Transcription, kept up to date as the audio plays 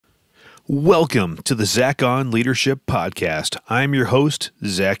Welcome to the Zach On Leadership Podcast. I'm your host,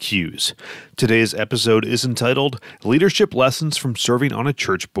 Zach Hughes. Today's episode is entitled Leadership Lessons from Serving on a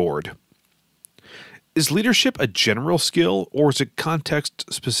Church Board. Is leadership a general skill or is it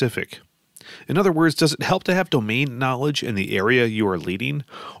context specific? In other words, does it help to have domain knowledge in the area you are leading,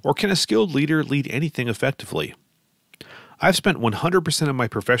 or can a skilled leader lead anything effectively? I've spent 100% of my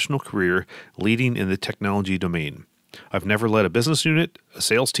professional career leading in the technology domain. I've never led a business unit, a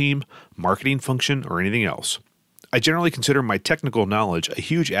sales team, marketing function, or anything else. I generally consider my technical knowledge a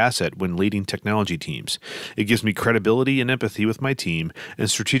huge asset when leading technology teams. It gives me credibility and empathy with my team and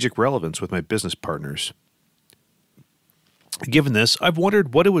strategic relevance with my business partners. Given this, I've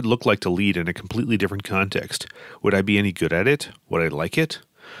wondered what it would look like to lead in a completely different context. Would I be any good at it? Would I like it?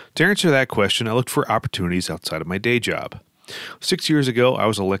 To answer that question, I looked for opportunities outside of my day job. 6 years ago, I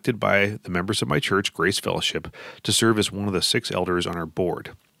was elected by the members of my church, Grace Fellowship, to serve as one of the 6 elders on our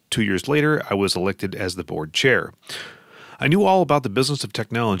board. 2 years later, I was elected as the board chair. I knew all about the business of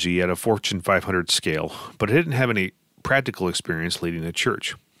technology at a Fortune 500 scale, but I didn't have any practical experience leading a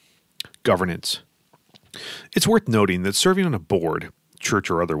church. Governance. It's worth noting that serving on a board,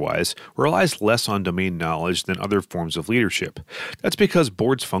 church or otherwise, relies less on domain knowledge than other forms of leadership. That's because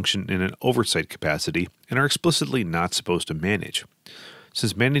boards function in an oversight capacity and are explicitly not supposed to manage.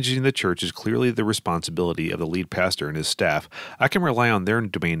 Since managing the church is clearly the responsibility of the lead pastor and his staff, I can rely on their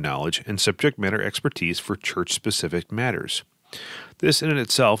domain knowledge and subject matter expertise for church-specific matters. This in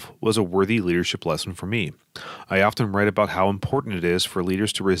itself was a worthy leadership lesson for me. I often write about how important it is for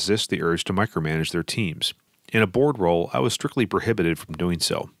leaders to resist the urge to micromanage their teams. In a board role, I was strictly prohibited from doing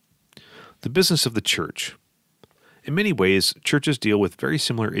so. The business of the church. In many ways, churches deal with very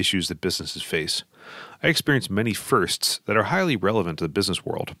similar issues that businesses face. I experienced many firsts that are highly relevant to the business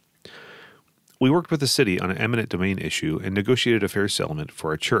world. We worked with the city on an eminent domain issue and negotiated a fair settlement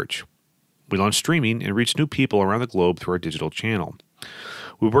for our church. We launched streaming and reached new people around the globe through our digital channel.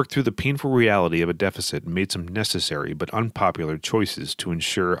 We worked through the painful reality of a deficit and made some necessary but unpopular choices to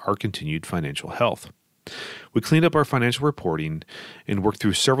ensure our continued financial health. We cleaned up our financial reporting and worked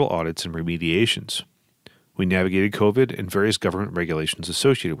through several audits and remediations. We navigated COVID and various government regulations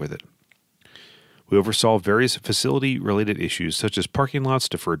associated with it. We oversaw various facility-related issues such as parking lots,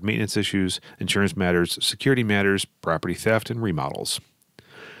 deferred maintenance issues, insurance matters, security matters, property theft, and remodels.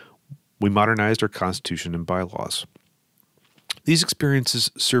 We modernized our constitution and bylaws. These experiences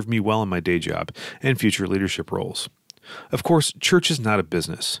served me well in my day job and future leadership roles. Of course, church is not a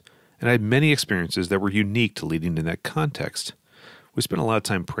business, and I had many experiences that were unique to leading in that context. We spent a lot of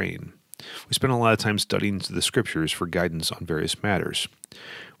time praying. We spent a lot of time studying the scriptures for guidance on various matters.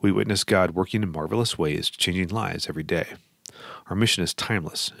 We witnessed God working in marvelous ways, changing lives every day. Our mission is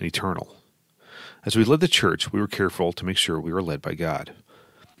timeless and eternal. As we led the church, we were careful to make sure we were led by God.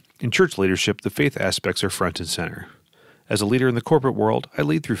 In church leadership, the faith aspects are front and center. As a leader in the corporate world, I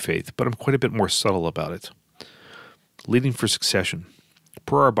lead through faith, but I'm quite a bit more subtle about it. Leading for succession.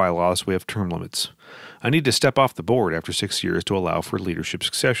 Per our bylaws, we have term limits. I need to step off the board after 6 years to allow for leadership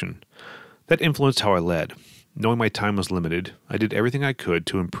succession. That influenced how I led. Knowing my time was limited, I did everything I could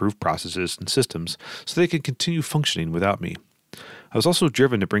to improve processes and systems so they could continue functioning without me. I was also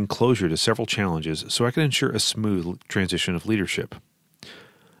driven to bring closure to several challenges so I could ensure a smooth transition of leadership.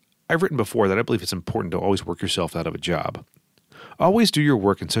 I've written before that I believe it's important to always work yourself out of a job. Always do your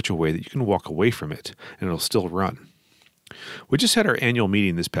work in such a way that you can walk away from it and it'll still run. We just had our annual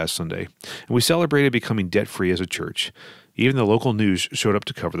meeting this past Sunday, and we celebrated becoming debt-free as a church. Even the local news showed up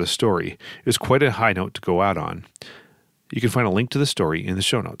to cover the story. It was quite a high note to go out on. You can find a link to the story in the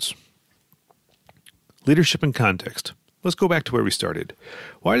show notes. Leadership and context. Let's go back to where we started.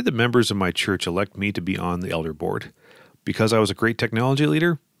 Why did the members of my church elect me to be on the elder board? Because I was a great technology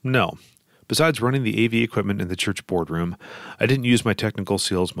leader? No. Besides running the AV equipment in the church boardroom, I didn't use my technical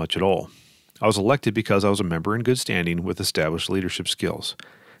skills much at all. I was elected because I was a member in good standing with established leadership skills.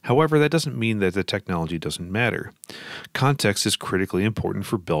 However, that doesn't mean that the technology doesn't matter. Context is critically important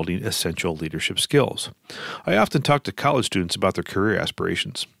for building essential leadership skills. I often talk to college students about their career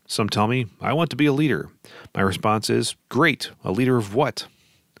aspirations. Some tell me, I want to be a leader. My response is, great, a leader of what?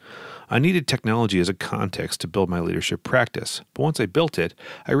 I needed technology as a context to build my leadership practice, but once I built it,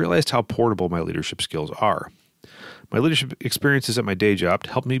 I realized how portable my leadership skills are. My leadership experiences at my day job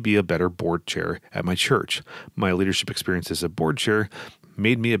helped me be a better board chair at my church. My leadership experience as a board chair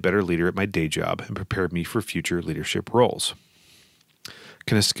made me a better leader at my day job and prepared me for future leadership roles.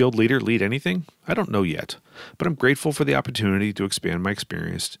 Can a skilled leader lead anything? I don't know yet, but I'm grateful for the opportunity to expand my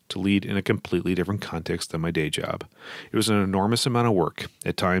experience to lead in a completely different context than my day job. It was an enormous amount of work.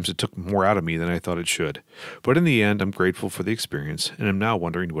 At times, it took more out of me than I thought it should. But in the end, I'm grateful for the experience, and I'm now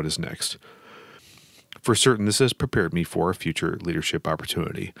wondering what is next. For certain, this has prepared me for a future leadership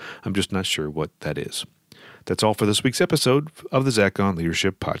opportunity. I'm just not sure what that is. That's all for this week's episode of the Zach on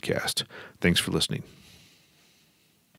Leadership Podcast. Thanks for listening.